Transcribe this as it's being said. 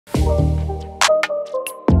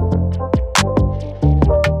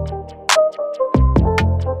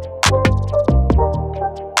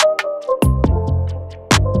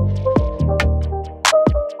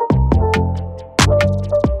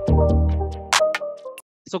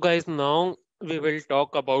So guys, now we will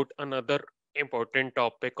talk about another important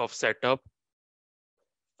topic of setup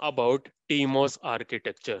about TMOS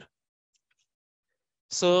architecture.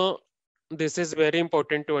 So this is very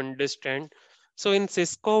important to understand. So in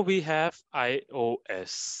Cisco, we have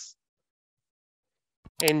iOS.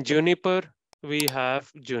 In Juniper, we have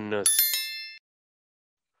Junus.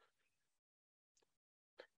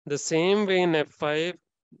 The same way in F5,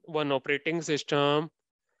 one operating system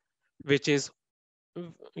which is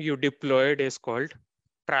you deployed is called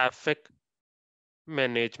traffic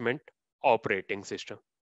management operating system.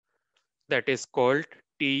 That is called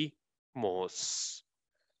TMOS.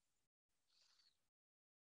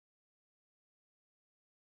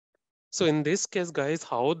 So in this case, guys,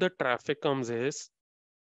 how the traffic comes is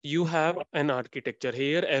you have an architecture.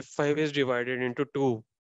 Here, F5 is divided into two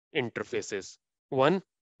interfaces. One,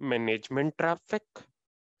 management traffic.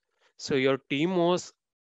 So your TMOS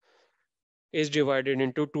is divided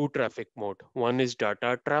into two traffic mode. One is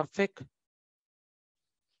data traffic,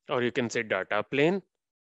 or you can say data plane.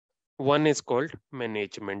 One is called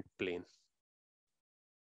management plane.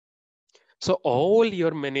 So all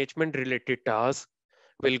your management related tasks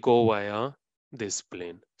will go via this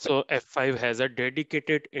plane. So F5 has a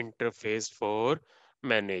dedicated interface for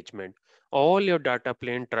management. All your data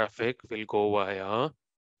plane traffic will go via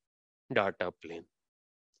data plane.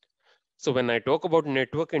 So when I talk about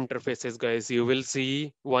network interfaces, guys, you will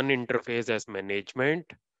see one interface as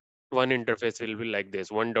management. One interface will be like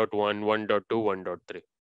this, 1.1, 1.2, 1.3.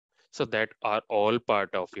 So that are all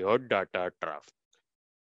part of your data traffic.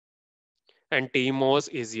 And TMOS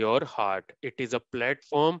is your heart. It is a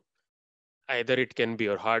platform. Either it can be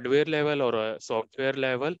your hardware level or a software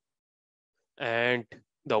level. And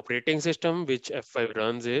the operating system which F5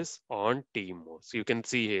 runs is on TMOS. You can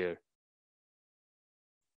see here.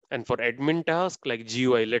 And for admin tasks like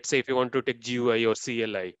GUI, let's say if you want to take GUI or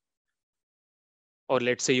CLI, or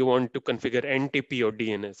let's say you want to configure NTP or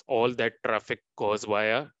DNS, all that traffic goes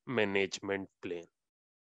via management plane.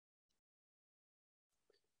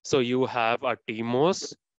 So you have a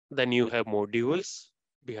TMOS, then you have modules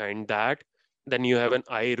behind that. Then you have an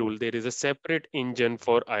I rule. There is a separate engine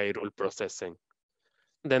for I rule processing.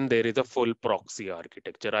 Then there is a full proxy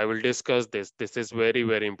architecture. I will discuss this. This is very,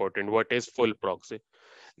 very important. What is full proxy?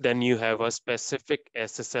 Then you have a specific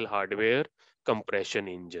SSL hardware compression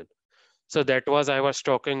engine. So that was I was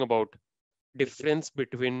talking about difference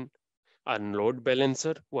between a load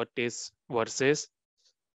balancer, what is versus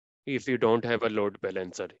if you don't have a load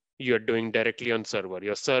balancer. You're doing directly on server.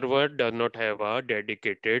 Your server does not have a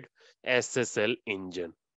dedicated SSL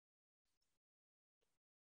engine.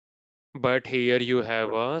 But here you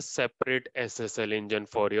have a separate SSL engine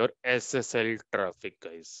for your SSL traffic,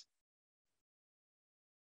 guys.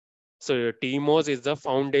 So your TMOS is the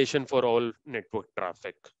foundation for all network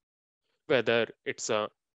traffic, whether it's a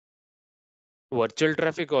virtual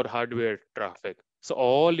traffic or hardware traffic. So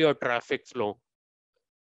all your traffic flow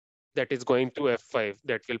that is going to F5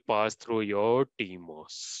 that will pass through your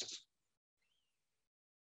TMOS.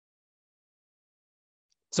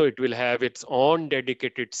 So it will have its own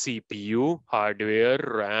dedicated CPU, hardware,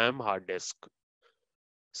 RAM, hard disk.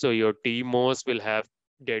 So your TMOS will have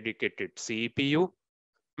dedicated CPU,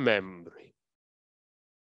 memory.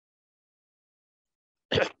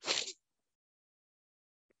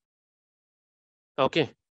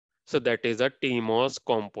 Okay, so that is a TMOS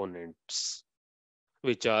components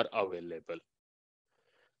which are available.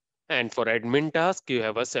 And for admin task, you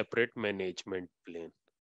have a separate management plane.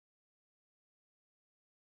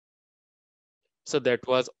 So that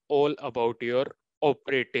was all about your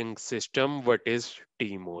operating system, what is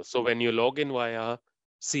TMOS. So when you log in via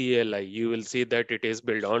CLI, you will see that it is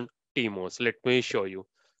built on TMOS. Let me show you.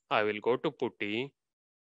 I will go to Putty.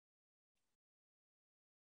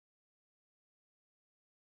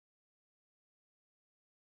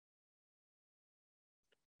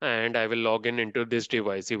 And I will log in into this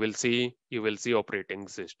device. You will see operating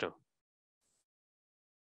system.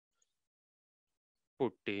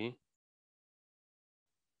 Putty.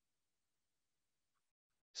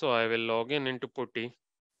 So I will log in into Putty.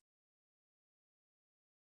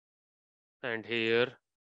 And here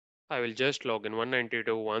I will just log in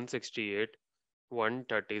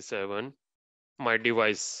 192.168.137, my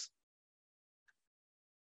device.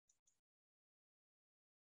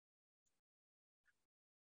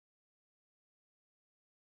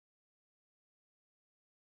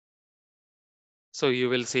 So you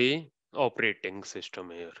will see operating system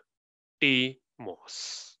here,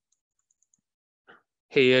 TMOS.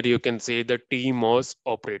 Here you can see the TMOS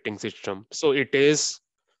operating system. So it is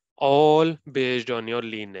all based on your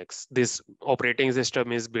Linux. This operating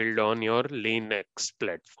system is built on your Linux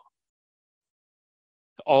platform.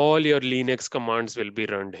 All your Linux commands will be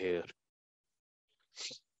run here.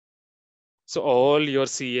 So all your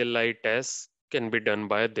CLI tests can be done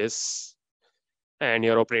by this, and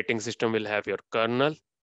your operating system will have your kernel,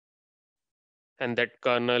 and that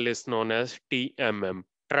kernel is known as TMM,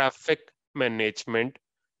 Traffic Management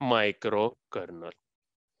Microkernel.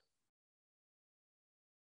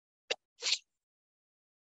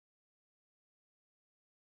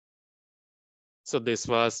 So this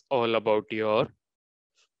was all about your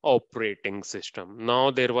operating system.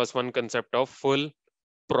 Now there was one concept of full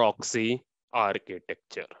proxy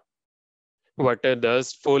architecture. What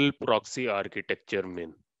does full proxy architecture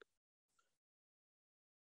mean?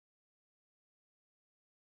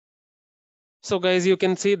 So guys, you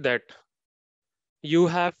can see that you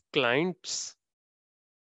have clients,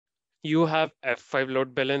 you have F5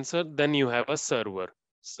 load balancer, then you have a server.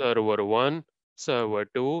 Server 1, server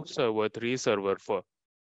 2, server 3, server 4.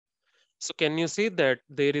 So can you see that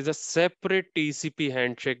there is a separate TCP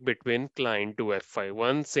handshake between client to F5?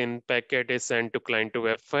 Once in packet is sent to client to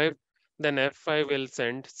F5, then F5 will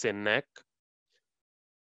send SYNAC,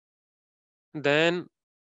 then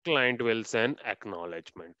client will send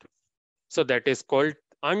acknowledgement. So that is called,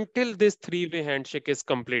 until this three-way handshake is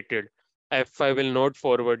completed, F5 will not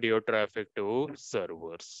forward your traffic to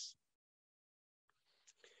servers.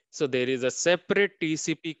 So there is a separate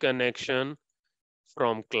TCP connection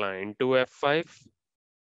from client to F5.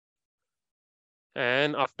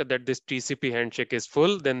 And after that, this TCP handshake is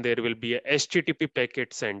full, then there will be a HTTP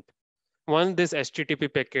packet sent. Once this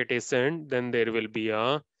HTTP packet is sent, then there will be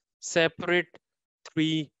a separate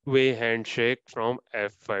three-way handshake from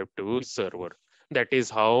F5 to server. That is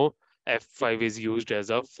how F5 is used as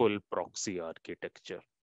a full proxy architecture.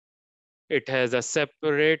 It has a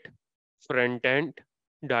separate front end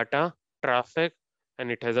data traffic,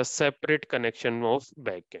 and it has a separate connection of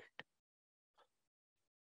backend.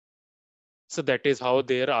 So that is how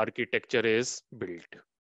their architecture is built.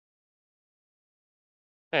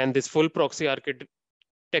 And this full proxy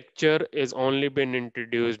architecture is only been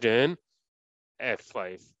introduced in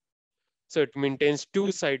F5. So it maintains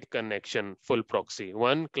two-side connection, full proxy.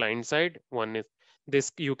 One client side, one is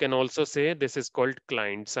this. You can also say this is called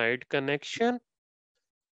client side connection.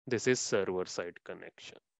 This is server side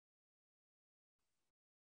connection.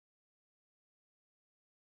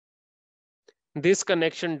 This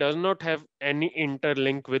connection does not have any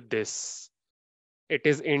interlink with this. It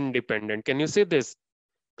is independent. Can you see this?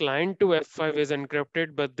 Client to F5 is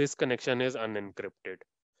encrypted, but this connection is unencrypted.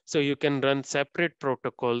 So you can run separate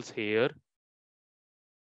protocols here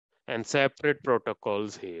and separate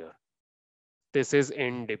protocols here. This is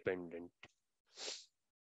independent.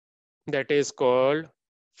 That is called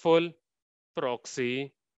full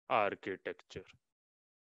proxy architecture.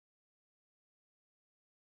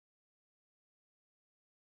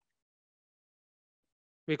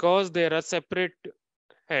 Because there are separate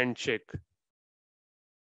handshake.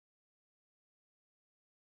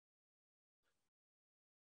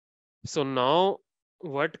 So now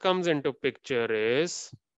what comes into picture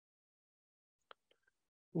is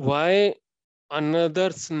why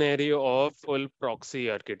another scenario of full proxy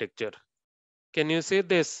architecture. Can you see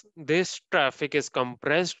this? This traffic is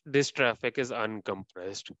compressed, this traffic is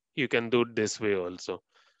uncompressed. You can do it this way also.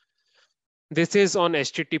 This is on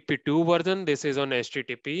HTTP 2 version, this is on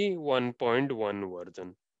HTTP 1.1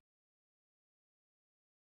 version.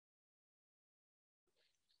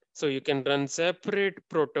 So you can run separate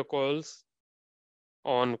protocols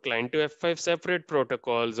on client to F5, separate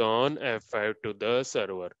protocols on F5 to the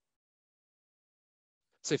server.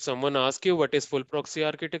 So if someone asks you what is full proxy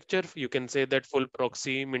architecture, you can say that full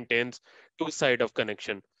proxy maintains two sides of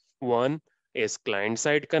connection. One is client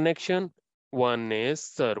side connection, one is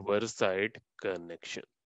server side connection.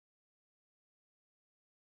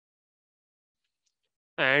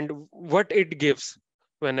 And what it gives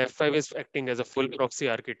when F5 is acting as a full proxy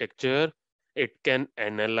architecture, it can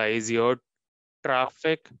analyze your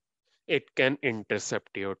traffic, it can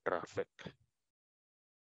intercept your traffic.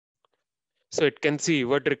 So it can see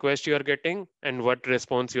what request you are getting and what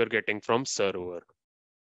response you are getting from server.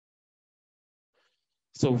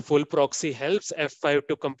 So full proxy helps F5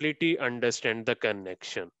 to completely understand the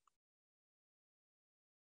connection.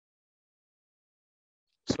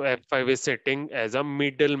 So F5 is setting as a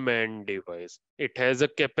middleman device. It has a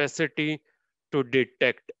capacity to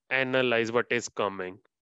detect, analyze what is coming.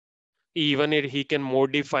 Even if he can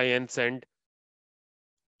modify and send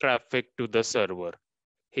traffic to the server.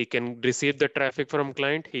 He can receive the traffic from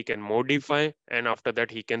client, he can modify, and after that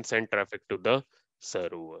he can send traffic to the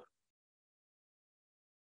server.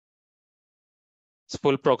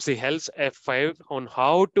 Full proxy helps F5 on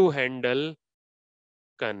how to handle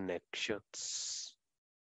connections.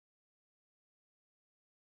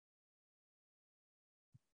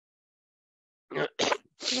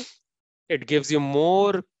 It gives you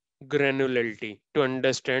more granularity to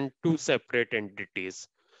understand two separate entities.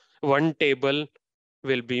 One table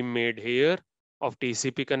will be made here of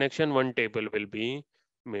TCP connection, one table will be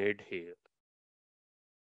made here.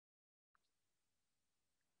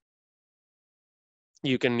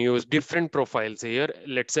 You can use different profiles here.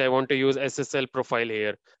 Let's say I want to use SSL profile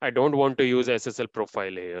here. I don't want to use SSL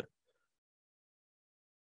profile here.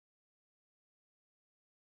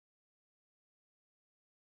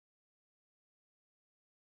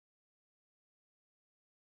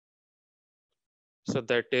 So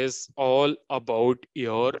that is all about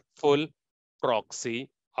your full proxy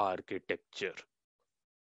architecture.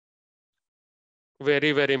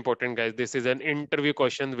 Very, very important, guys. This is an interview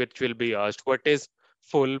question which will be asked. What is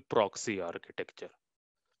full proxy architecture?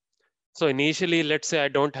 So initially, let's say I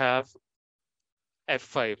don't have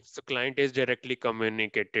F5. So client is directly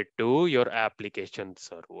communicated to your application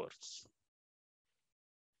servers.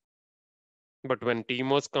 But when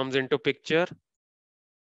TMOS comes into picture,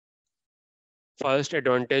 first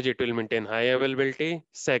advantage, it will maintain high availability.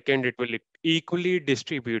 Second, it will equally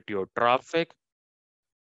distribute your traffic.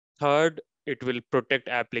 Third, it will protect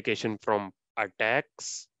application from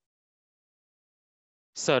attacks.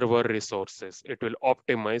 Server resources. It will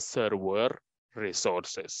optimize server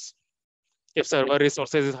resources. If server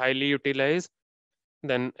resources is highly utilized,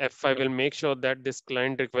 then F5 will make sure that this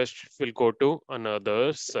client request will go to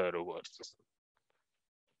another servers.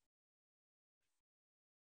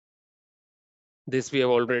 This we have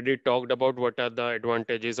already talked about. What are the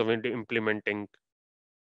advantages of implementing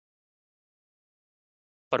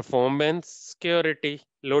performance, security,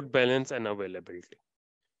 load balance, and availability.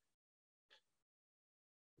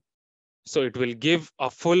 So it will give a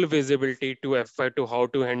full visibility to F5 to how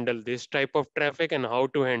to handle this type of traffic and how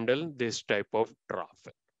to handle this type of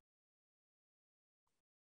traffic.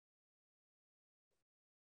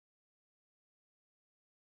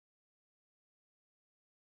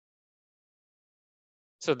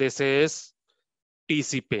 So this is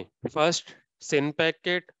TCP. First, SYN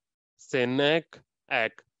packet, SYNAC,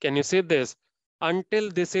 ACK. Can you see this?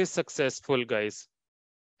 Until this is successful, guys,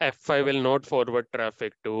 F5 will not forward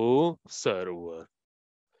traffic to server.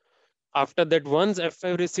 After that, once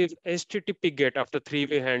F5 receives HTTP GET after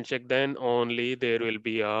three-way handshake, then only there will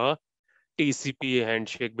be a TCP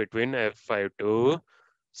handshake between F5 to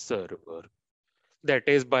server. That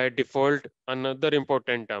is by default, another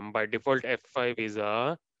important term. By default, F5 is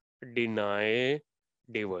a deny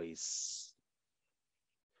device.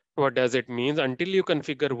 What does it mean? Until you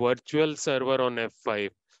configure virtual server on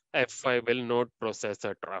F5, F5 will not process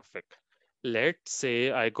the traffic. Let's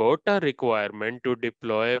say I got a requirement to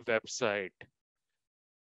deploy a website.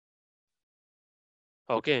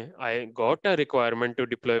 Okay, I got a requirement to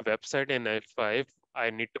deploy a website in F5. I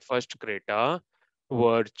need to first create a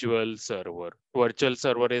virtual server. Virtual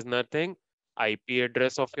server is nothing. IP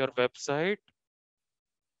address of your website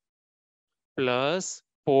plus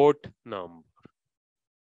port number.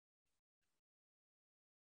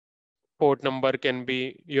 Port number can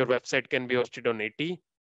be, your website can be hosted on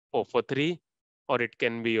 80.043 or it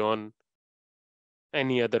can be on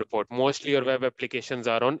any other port. Mostly your web applications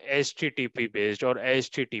are on HTTP based or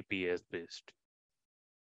HTTPS based.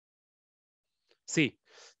 See,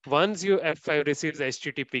 once your F5 receives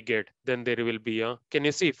HTTP GET, then there will be a, can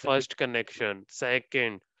you see first connection,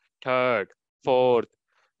 second, third, fourth,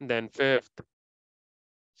 then fifth,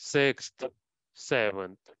 sixth,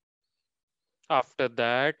 seventh. After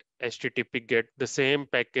that, HTTP GET the same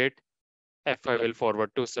packet, F5 will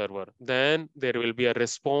forward to server. Then there will be a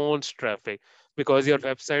response traffic because your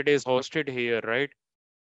website is hosted here, right?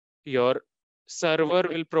 Your server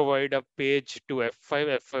will provide a page to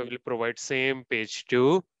F5, F5 will provide same page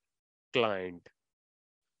to client.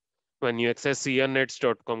 When you access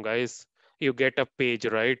Sianets.com, guys, you get a page,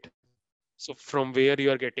 right? So from where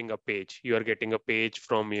you are getting a page? You are getting a page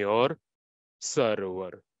from your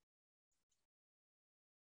server.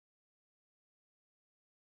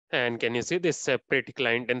 And can you see this separate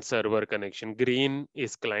client and server connection? Green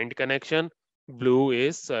is client connection, blue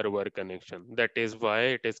is server connection. That is why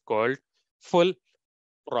it is called full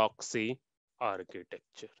proxy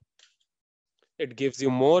architecture. It gives you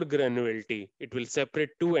more granularity. It will separate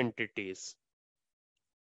two entities.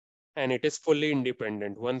 And it is fully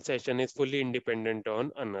independent. One session is fully independent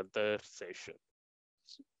on another session.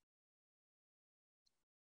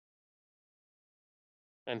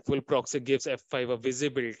 And full proxy gives F5 a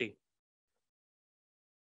visibility.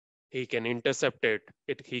 He can intercept it.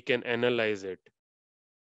 He can analyze it.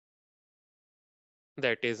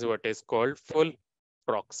 That is what is called full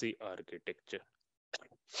proxy architecture.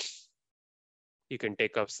 You can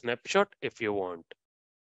take a snapshot if you want.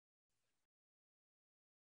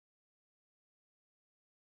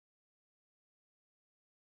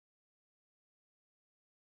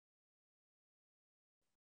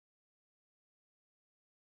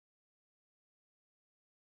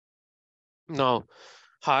 Now,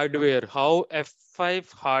 hardware, how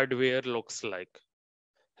F5 hardware looks like.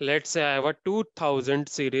 Let's say I have a 2000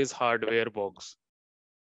 series hardware box.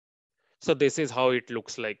 So this is how it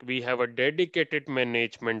looks like. We have a dedicated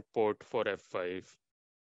management port for F5.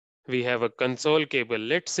 We have a console cable.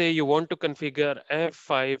 Let's say you want to configure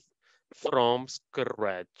F5 from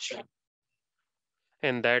scratch.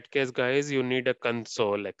 In that case, guys, you need a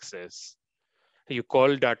console access. You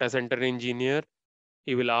call data center engineer.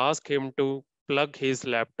 You will ask him to plug his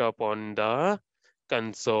laptop on the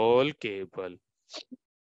console cable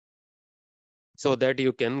so that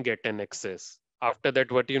you can get an access. After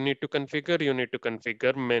that, what you need to configure? You need to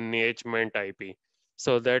configure management IP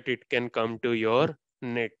so that it can come to your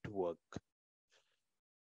network.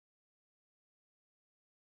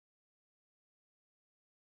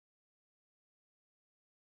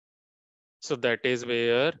 So that is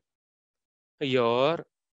where your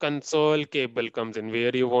console cable comes in,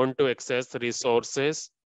 where you want to access resources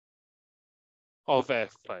of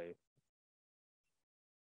F5.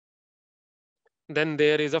 Then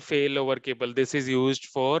there is a failover cable. This is used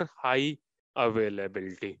for high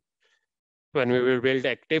availability. When we will build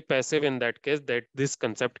active passive, in that case, that this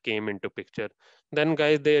concept came into picture. Then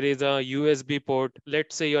guys, there is a USB port.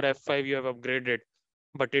 Let's say your F5 you have upgraded,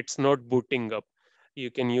 but it's not booting up. You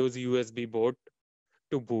can use USB port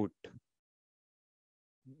to boot.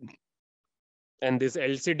 And this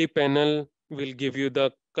LCD panel will give you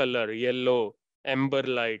the color yellow, amber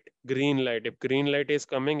light, green light. If green light is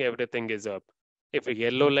coming, everything is up. If a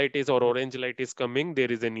yellow light is or orange light is coming,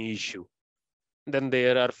 there is an issue. Then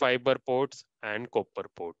there are fiber ports and copper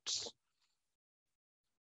ports.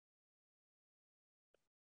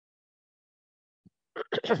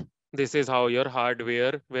 This is how your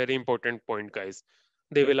hardware, very important point, guys.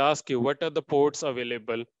 They will ask you what are the ports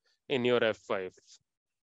available in your F5.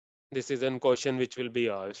 This is a question which will be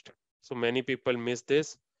asked. So many people miss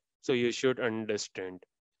this. So you should understand.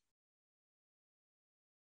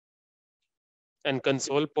 And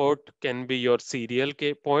console port can be your serial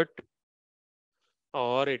K port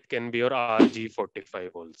or it can be your RG45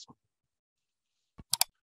 also.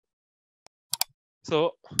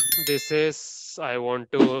 So this is, I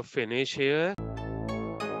want to finish here.